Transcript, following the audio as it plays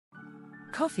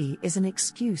Coffee is an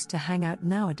excuse to hang out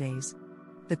nowadays.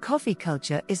 The coffee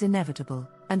culture is inevitable,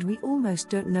 and we almost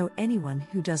don't know anyone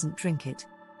who doesn't drink it.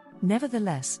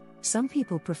 Nevertheless, some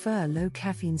people prefer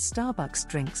low-caffeine Starbucks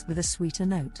drinks with a sweeter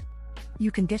note.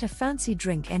 You can get a fancy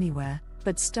drink anywhere,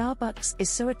 but Starbucks is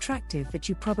so attractive that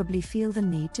you probably feel the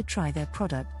need to try their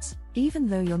products, even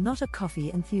though you're not a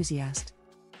coffee enthusiast.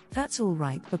 That's all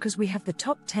right, because we have the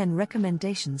top 10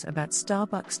 recommendations about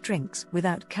Starbucks drinks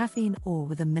without caffeine or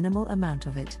with a minimal amount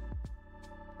of it.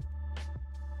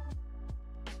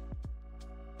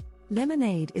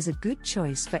 Lemonade is a good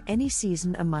choice for any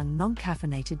season among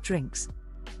non-caffeinated drinks.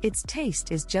 Its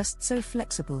taste is just so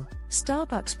flexible.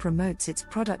 Starbucks promotes its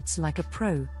products like a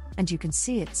pro, and you can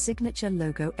see its signature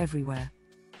logo everywhere.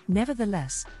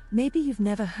 Nevertheless, maybe you've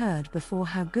never heard before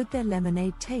how good their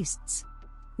lemonade tastes.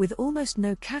 With almost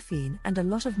no caffeine and a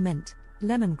lot of mint,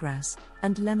 lemongrass,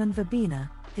 and lemon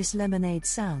verbena, this lemonade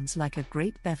sounds like a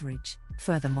great beverage.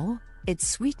 Furthermore, it's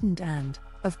sweetened and,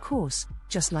 of course,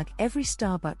 just like every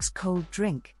Starbucks cold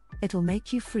drink, it'll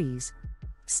make you freeze.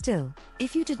 Still,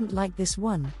 if you didn't like this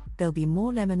one, there'll be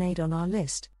more lemonade on our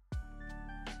list.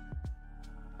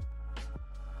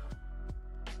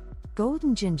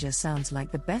 Golden ginger sounds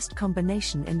like the best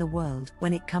combination in the world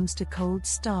when it comes to cold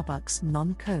Starbucks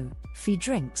non-coffee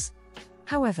drinks.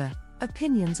 However,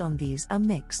 opinions on these are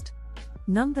mixed.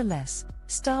 Nonetheless,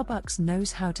 Starbucks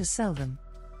knows how to sell them.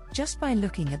 Just by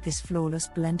looking at this flawless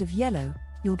blend of yellow,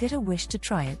 you'll get a wish to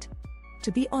try it.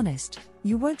 To be honest,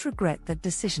 you won't regret that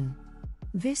decision.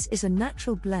 This is a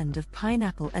natural blend of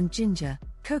pineapple and ginger,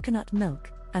 coconut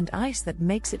milk, and ice that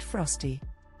makes it frosty.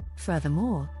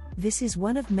 Furthermore, this is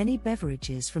one of many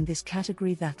beverages from this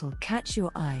category that'll catch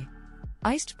your eye.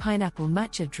 Iced pineapple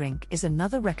matcha drink is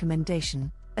another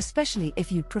recommendation, especially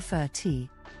if you prefer tea.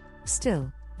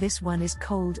 Still, this one is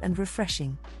cold and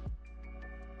refreshing.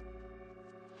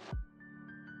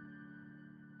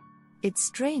 It's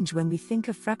strange when we think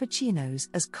of frappuccinos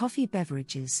as coffee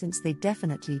beverages, since they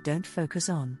definitely don't focus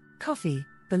on coffee,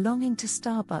 belonging to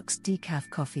Starbucks decaf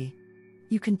coffee.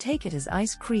 You can take it as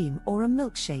ice cream or a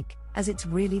milkshake, as it's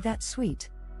really that sweet.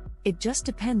 It just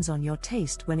depends on your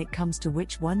taste when it comes to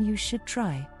which one you should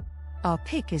try. Our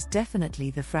pick is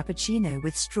definitely the Frappuccino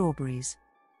with strawberries.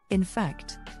 In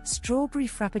fact, strawberry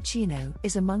Frappuccino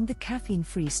is among the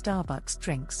caffeine-free Starbucks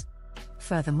drinks.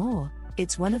 Furthermore,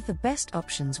 it's one of the best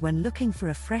options when looking for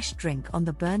a fresh drink on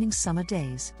the burning summer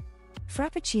days.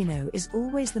 Frappuccino is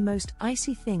always the most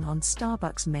icy thing on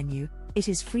Starbucks menu. It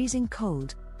is freezing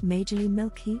cold, majorly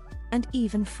milky, and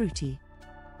even fruity.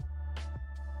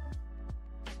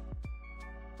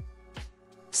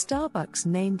 Starbucks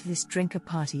named this drink a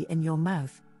party in your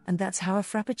mouth, and that's how a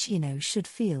Frappuccino should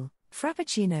feel.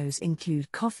 Frappuccinos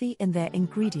include coffee in their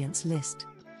ingredients list.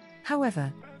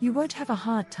 However, you won't have a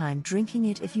hard time drinking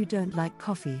it if you don't like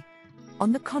coffee.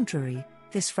 On the contrary,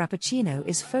 this Frappuccino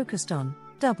is focused on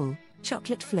double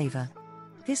chocolate flavor.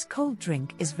 This cold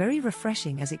drink is very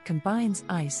refreshing as it combines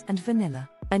ice and vanilla,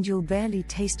 and you'll barely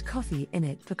taste coffee in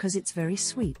it because it's very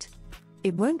sweet.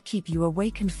 It won't keep you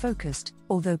awake and focused,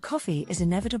 although coffee is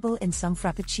inevitable in some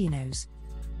Frappuccinos.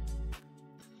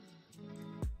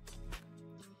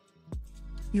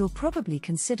 You'll probably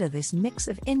consider this mix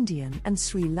of Indian and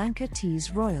Sri Lanka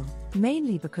teas royal,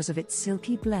 mainly because of its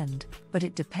silky blend, but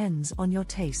it depends on your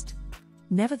taste.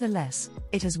 Nevertheless,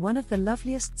 it has one of the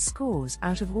loveliest scores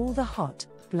out of all the hot,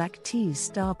 black teas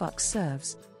Starbucks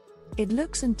serves. It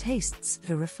looks and tastes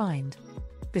very refined.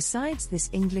 Besides this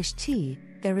English tea,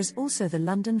 there is also the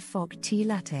London Fog Tea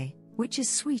Latte, which is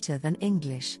sweeter than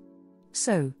English.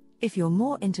 So, if you're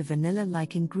more into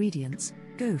vanilla-like ingredients,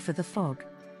 go for the Fog.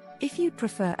 If you'd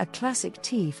prefer a classic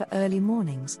tea for early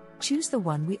mornings, choose the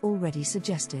one we already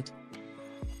suggested.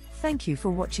 Thank you for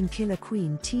watching Killer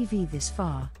Queen TV this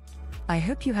far. I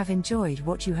hope you have enjoyed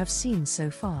what you have seen so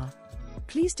far.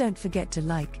 Please don't forget to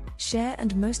like, share,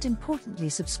 and most importantly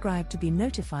subscribe to be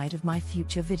notified of my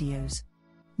future videos.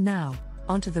 Now,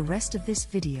 onto the rest of this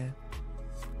video.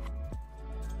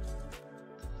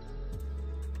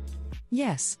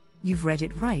 Yes, you've read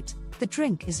it right, the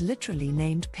drink is literally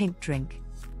named Pink Drink.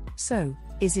 So,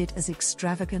 is it as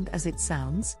extravagant as it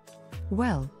sounds?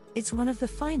 Well, it's one of the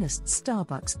finest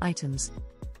Starbucks items.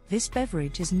 This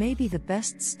beverage is maybe the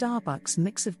best Starbucks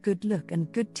mix of good look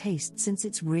and good taste, since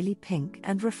it's really pink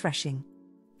and refreshing.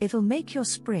 It'll make your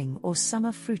spring or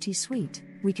summer fruity sweet.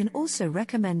 We can also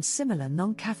recommend similar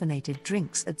non-caffeinated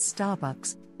drinks at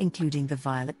Starbucks, including the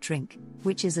violet drink,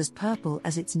 which is as purple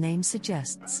as its name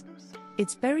suggests.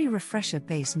 Its berry refresher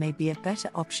base may be a better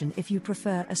option if you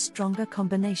prefer a stronger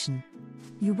combination.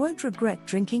 You won't regret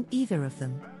drinking either of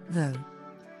them, though.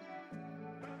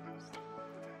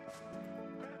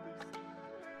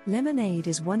 Lemonade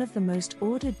is one of the most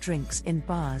ordered drinks in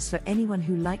bars for anyone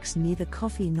who likes neither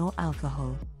coffee nor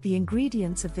alcohol. The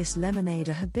ingredients of this lemonade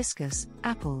are hibiscus,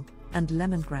 apple, and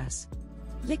lemongrass.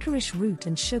 Licorice root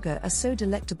and sugar are so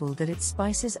delectable that it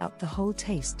spices up the whole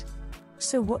taste.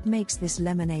 So what makes this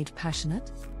lemonade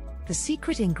passionate? The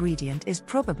secret ingredient is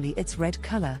probably its red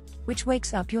color, which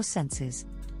wakes up your senses.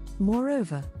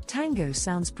 Moreover, tango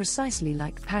sounds precisely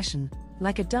like passion,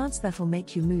 like a dance that'll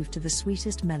make you move to the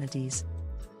sweetest melodies.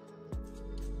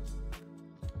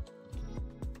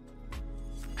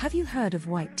 Have you heard of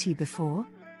white tea before?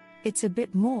 It's a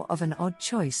bit more of an odd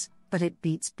choice, but it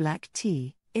beats black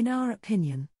tea, in our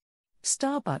opinion.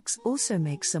 Starbucks also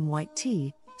makes some white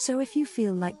tea, so if you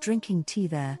feel like drinking tea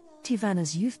there,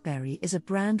 Teavana's Youthberry is a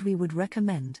brand we would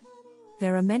recommend.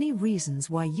 There are many reasons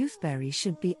why Youthberry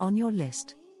should be on your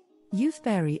list.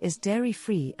 Youthberry is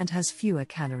dairy-free and has fewer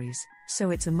calories,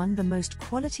 so it's among the most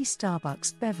quality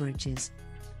Starbucks beverages.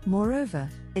 Moreover,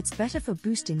 it's better for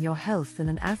boosting your health than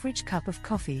an average cup of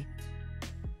coffee.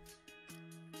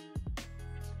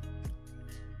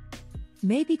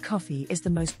 Maybe coffee is the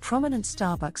most prominent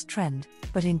Starbucks trend,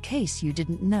 but in case you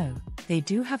didn't know, they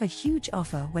do have a huge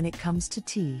offer when it comes to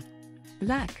tea.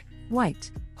 Black, white,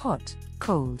 hot,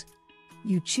 cold.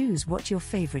 You choose what your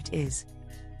favorite is.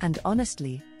 And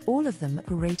honestly, all of them are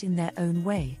great in their own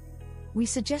way. We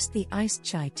suggest the iced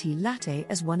chai tea latte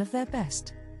as one of their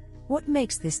best. What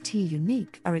makes this tea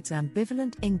unique are its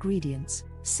ambivalent ingredients.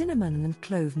 Cinnamon and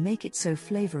clove make it so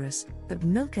flavorous, but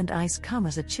milk and ice come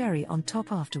as a cherry on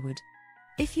top afterward.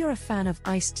 If you're a fan of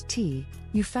iced tea,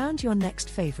 you found your next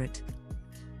favorite.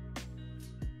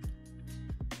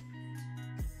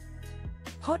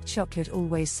 Hot chocolate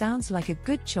always sounds like a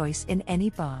good choice in any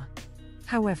bar.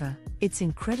 However, it's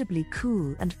incredibly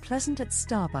cool and pleasant at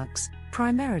Starbucks,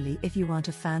 primarily if you aren't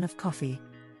a fan of coffee.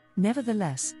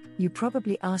 Nevertheless, you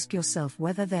probably ask yourself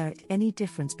whether there's any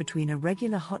difference between a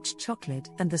regular hot chocolate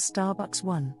and the Starbucks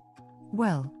one.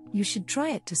 Well, you should try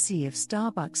it to see if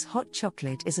Starbucks hot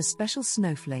chocolate is a special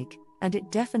snowflake, and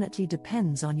it definitely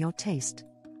depends on your taste.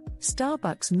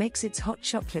 Starbucks makes its hot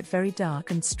chocolate very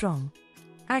dark and strong.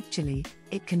 Actually,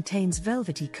 it contains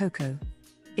velvety cocoa.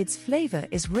 Its flavor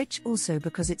is rich also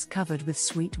because it's covered with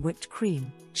sweet whipped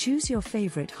cream. Choose your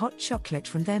favorite hot chocolate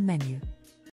from their menu.